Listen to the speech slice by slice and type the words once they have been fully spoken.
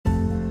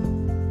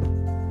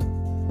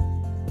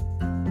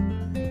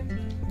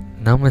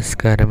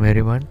Namaskaram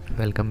everyone,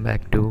 welcome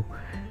back to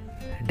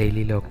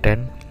Daily Log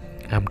 10.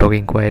 I'm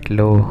talking quite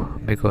low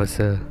because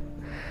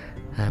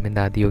I'm in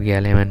the Adiyogi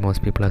Alayam and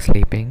most people are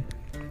sleeping.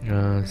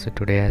 So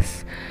today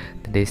as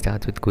the day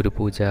starts with Guru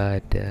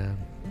Puja at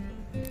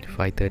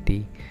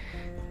 5:30.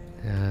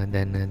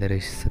 Then there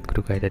is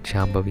Sadguru Guide at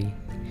Shambhavi.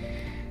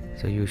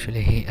 So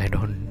usually I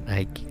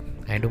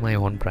do my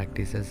own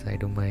practices. I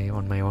do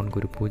my own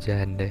Guru Puja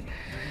and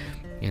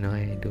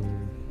I do.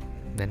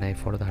 Then I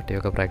follow the Hatha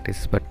Yoga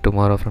practice. But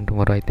from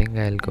tomorrow I think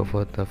I'll go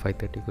for the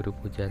 5:30 Guru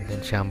Puja and then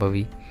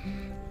Shambhavi.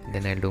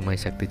 Then I'll do my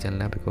Shakti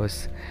Chalna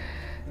because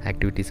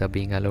activities are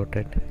being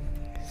allotted.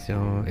 So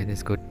it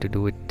is good to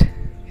do it.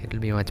 It will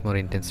be much more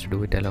intense to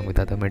do it along with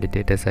other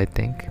meditators, I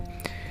think.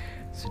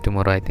 So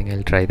tomorrow I think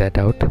I'll try that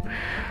out.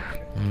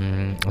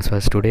 So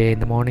as today in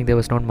the morning there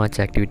was not much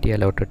activity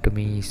allotted to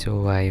me,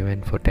 so I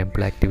went for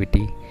temple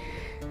activity.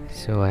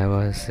 So I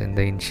was in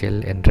the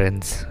initial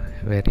entrance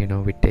where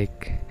we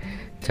take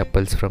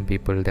chappals from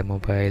people, their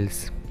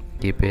mobiles,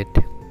 keep it,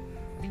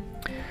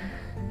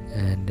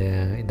 and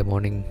in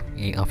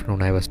the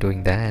afternoon I was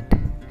doing that,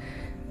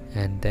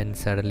 and then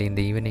suddenly in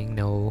the evening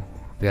now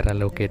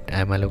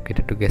I'm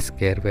allocated to guest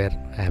care where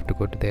I have to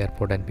go to the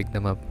airport and pick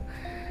them up.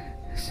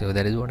 So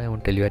that is what I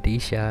want to tell you. At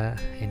Isha,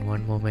 in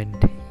one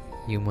moment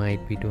you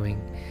might be doing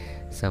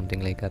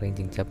something like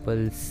arranging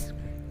chappals,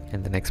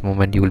 and the next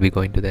moment you will be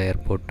going to the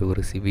airport to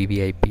receive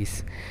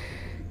VVIPs.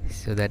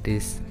 So that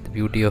is the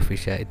beauty of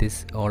Isha. It is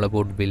all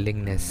about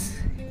willingness.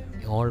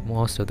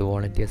 Most of the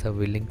volunteers are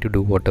willing to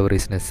do whatever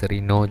is necessary.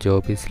 No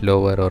job is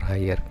lower or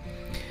higher.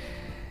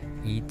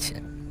 Each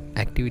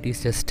activity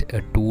is just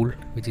a tool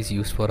which is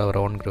used for our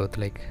own growth.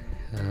 Like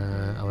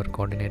our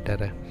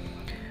coordinator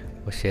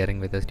was sharing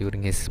with us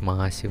during his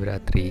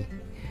Mahashivratri.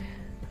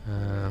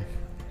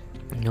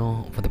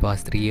 For the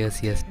past 3 years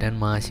he has done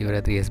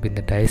Mahashivratri. He has been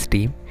the DICE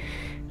team.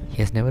 He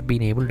has never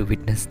been able to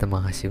witness the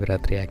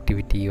Mahashivratri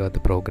activity or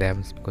the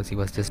programs because he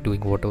was just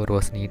doing whatever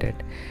was needed.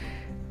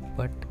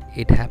 But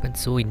it happened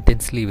so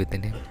intensely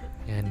within him.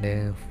 And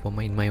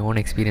in my own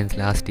experience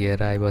last year,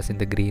 I was in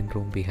the green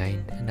room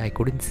behind and I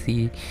couldn't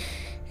see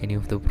any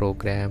of the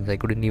programs. I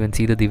couldn't even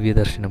see the Divya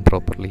Darshanam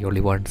properly. Only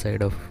one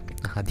side of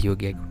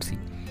Adiyogi I could see.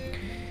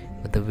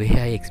 But the way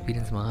I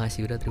experienced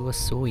Mahashivratri was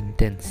so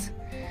intense.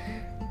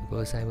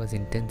 Because I was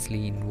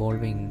intensely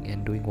involving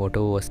and doing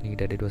whatever was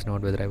needed. It was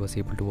not whether I was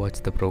able to watch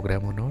the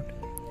program or not.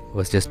 I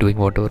was just doing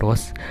whatever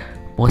was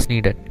most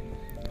needed,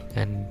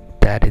 and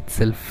that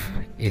itself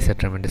is a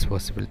tremendous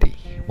possibility.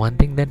 One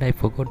thing that I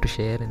forgot to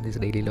share in this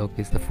daily log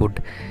is the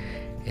food.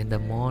 In the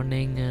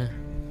morning,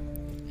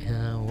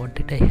 what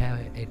did I have?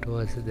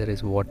 There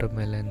is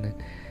watermelon,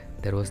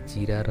 there was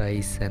jeera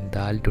rice and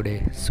dal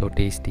today, so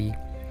tasty.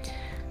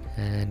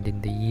 And in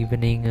the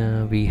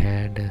evening we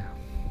had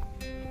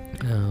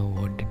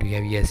what did we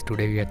have? Yes,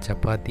 today we had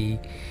chapati,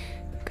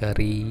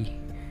 curry,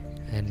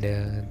 and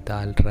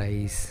dal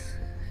rice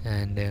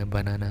and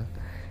banana,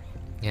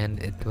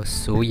 and it was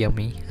so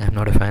yummy. I'm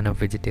not a fan of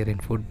vegetarian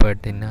food, but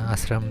in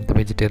ashram the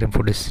vegetarian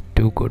food is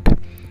too good.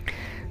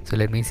 So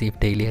let me see if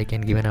daily I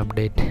can give an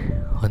update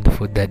on the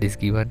food that is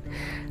given.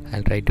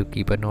 I'll try to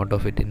keep a note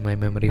of it in my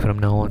memory from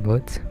now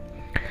onwards.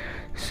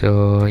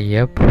 So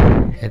yep,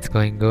 it's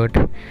going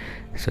good.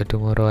 So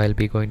tomorrow I'll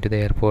be going to the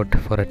airport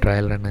for a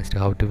trial run as to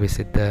how to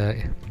visit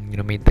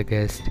meet the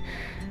guest.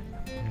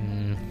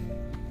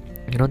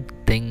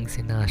 Things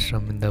in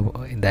ashram,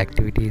 in the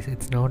activities,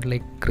 it's not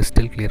like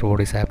crystal clear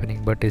what is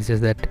happening, but it's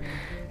just that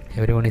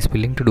everyone is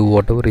willing to do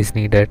whatever is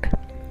needed,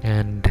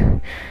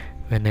 and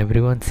when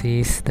everyone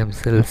sees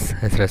themselves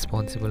as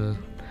responsible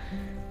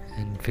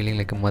and feeling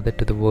like a mother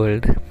to the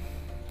world,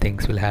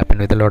 things will happen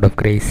with a lot of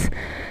grace.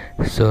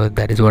 So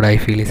that is what I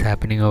feel is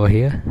happening over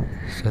here.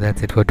 So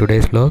that's it for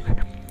today's vlog.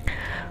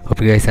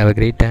 Hope you guys have a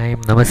great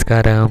time.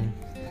 Namaskaram.